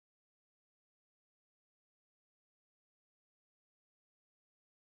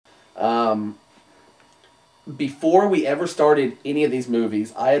Um, Before we ever started any of these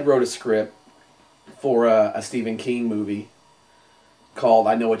movies, I had wrote a script for a Stephen King movie called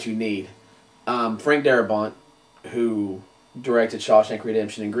 "I Know What You Need." Frank Darabont, who directed Shawshank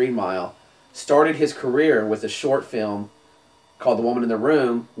Redemption and Green Mile, started his career with a short film called The Woman in the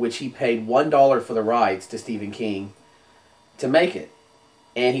Room, which he paid $1 for the rights to Stephen King to make it.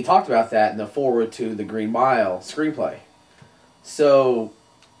 And he talked about that in the foreword to the Green Mile screenplay. So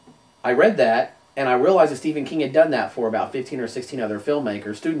I read that, and I realized that Stephen King had done that for about 15 or 16 other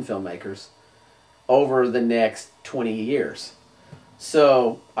filmmakers, student filmmakers, over the next 20 years.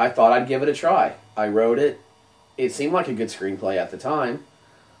 So I thought I'd give it a try. I wrote it. It seemed like a good screenplay at the time.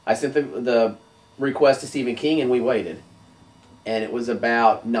 I sent the request to Stephen King, and we waited. And it was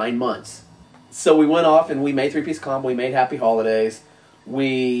about 9 months. So we went off and we made Three Piece Combo. We made Happy Holidays.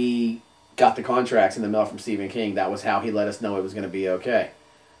 We got the contracts in the mail from Stephen King. That was how he let us know it was going to be okay.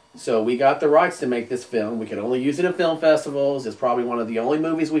 So we got the rights to make this film. We could only use it at film festivals. It's probably one of the only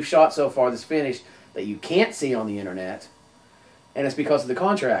movies we've shot so far that's finished that you can't see on the internet. And it's because of the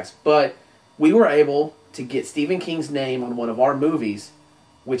contracts. But we were able to get Stephen King's name on one of our movies,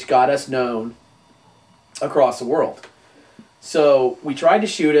 which got us known across the world. So we tried to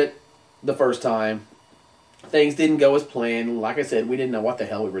shoot it the first time. Things didn't go as planned. Like I said, we didn't know what the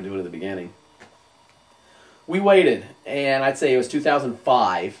hell we were doing at the beginning. We waited, and I'd say it was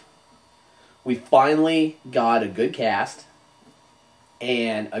 2005. We finally got a good cast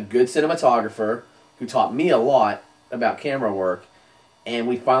and a good cinematographer who taught me a lot about camera work. And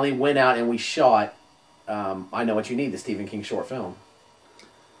we finally went out and we shot I Know What You Need, the Stephen King short film.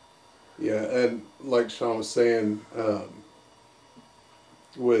 Yeah, and like Sean was saying,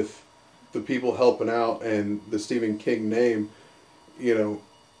 with the people helping out and the Stephen King name, you know,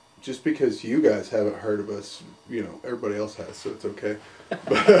 just because you guys haven't heard of us, you know, everybody else has, so it's okay.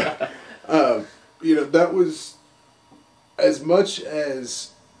 But, you know, that was, as much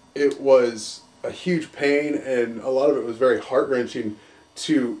as it was a huge pain and a lot of it was very heart-wrenching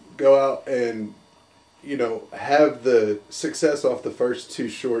to go out and, you know, have the success off the first two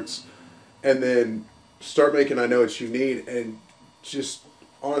shorts and then start making I Know What You Need, and just,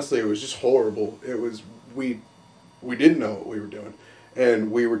 honestly, it was just horrible. It was, we didn't know what we were doing.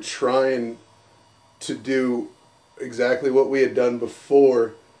 And we were trying to do exactly what we had done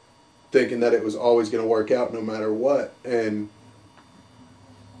before, thinking that it was always going to work out no matter what. And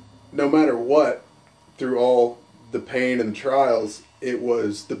no matter what, through all the pain and trials, it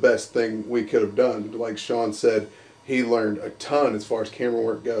was the best thing we could have done. Like Sean said, he learned a ton as far as camera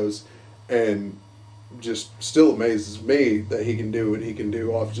work goes, and just still amazes me that he can do what he can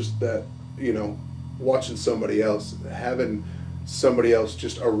do off just that, you know, watching somebody else, having somebody else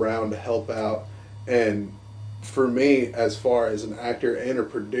just around to help out. And for me, as far as an actor and a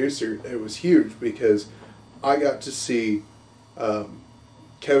producer, it was huge because I got to see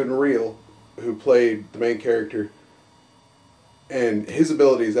Kevin Reel, who played the main character, and his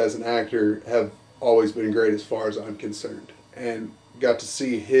abilities as an actor have always been great as far as I'm concerned, and got to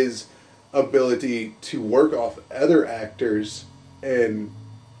see his ability to work off other actors and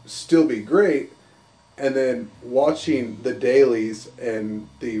still be great. And then watching the dailies and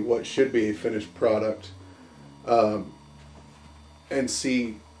the what should be a finished product, and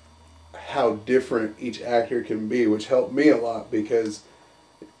see how different each actor can be, which helped me a lot because,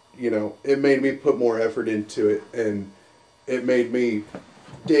 you know, it made me put more effort into it, and it made me,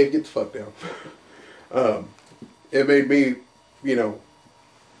 Dave, get the fuck down. It made me, you know,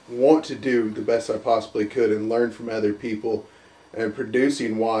 want to do the best I possibly could and learn from other people. And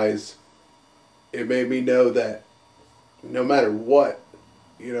producing wise, it made me know that no matter what,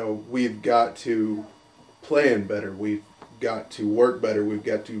 you know, we've got to plan better. We've got to work better. We've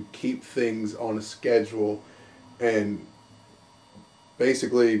got to keep things on a schedule. And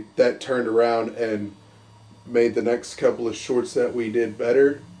basically that turned around and made the next couple of shorts that we did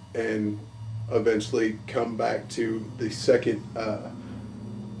better, and eventually come back to the second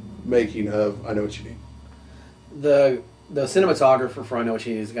making of I Know What You Need. The cinematographer for I Know What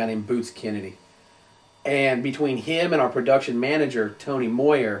You Need is a guy named Boots Kennedy. And between him and our production manager, Tony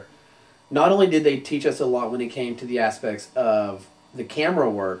Moyer, not only did they teach us a lot when it came to the aspects of the camera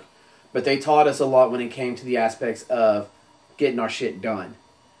work, but they taught us a lot when it came to the aspects of getting our shit done.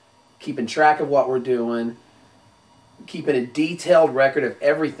 Keeping track of what we're doing, keeping a detailed record of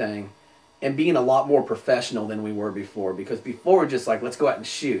everything, and being a lot more professional than we were before. Because before we're just like, let's go out and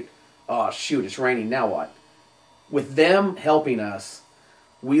shoot. Oh, shoot, it's raining, now what? With them helping us,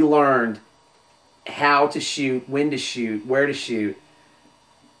 we learned how to shoot, when to shoot, where to shoot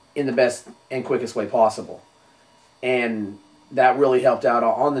in the best and quickest way possible. And that really helped out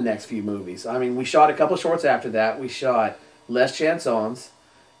on the next few movies. I mean, we shot a couple of shorts after that. We shot Les Chansons,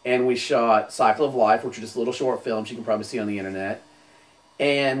 and we shot Cycle of Life, which are just little short films you can probably see on the internet,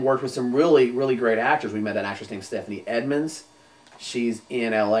 and worked with some really, really great actors. We met an actress named Stephanie Edmonds. She's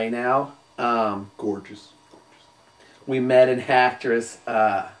in LA now. Gorgeous. We met an actress.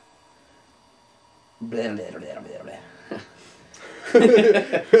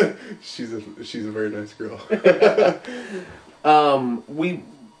 She's a very nice girl.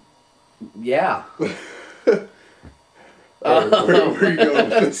 Yeah. Where are you going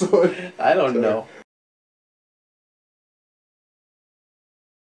with this one? I don't know.